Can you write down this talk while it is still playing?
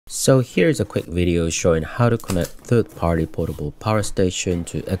So here's a quick video showing how to connect third-party portable power station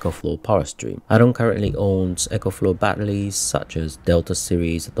to EcoFlow PowerStream. I don't currently own EcoFlow batteries such as Delta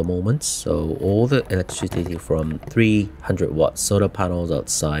series at the moment, so all the electricity from 300 watt solar panels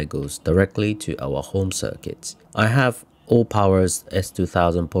outside goes directly to our home circuits. I have AllPowers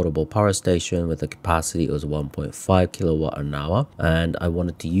S2000 portable power station with a capacity of 1.5 kilowatt an hour, and I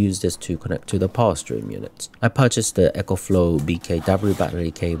wanted to use this to connect to the PowerStream unit. I purchased the EcoFlow BKW battery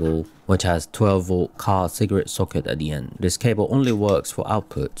cable, which has 12 volt car cigarette socket at the end. This cable only works for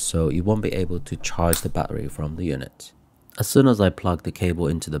output, so you won't be able to charge the battery from the unit. As soon as I plug the cable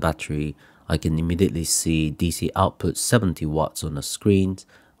into the battery, I can immediately see DC output 70 watts on the screen,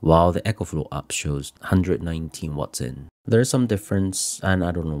 while the EcoFlow app shows 119 watts in. There is some difference and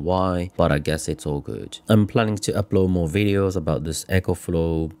I don't know why, but I guess it's all good. I'm planning to upload more videos about this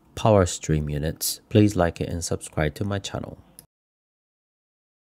EcoFlow PowerStream unit. Please like it and subscribe to my channel.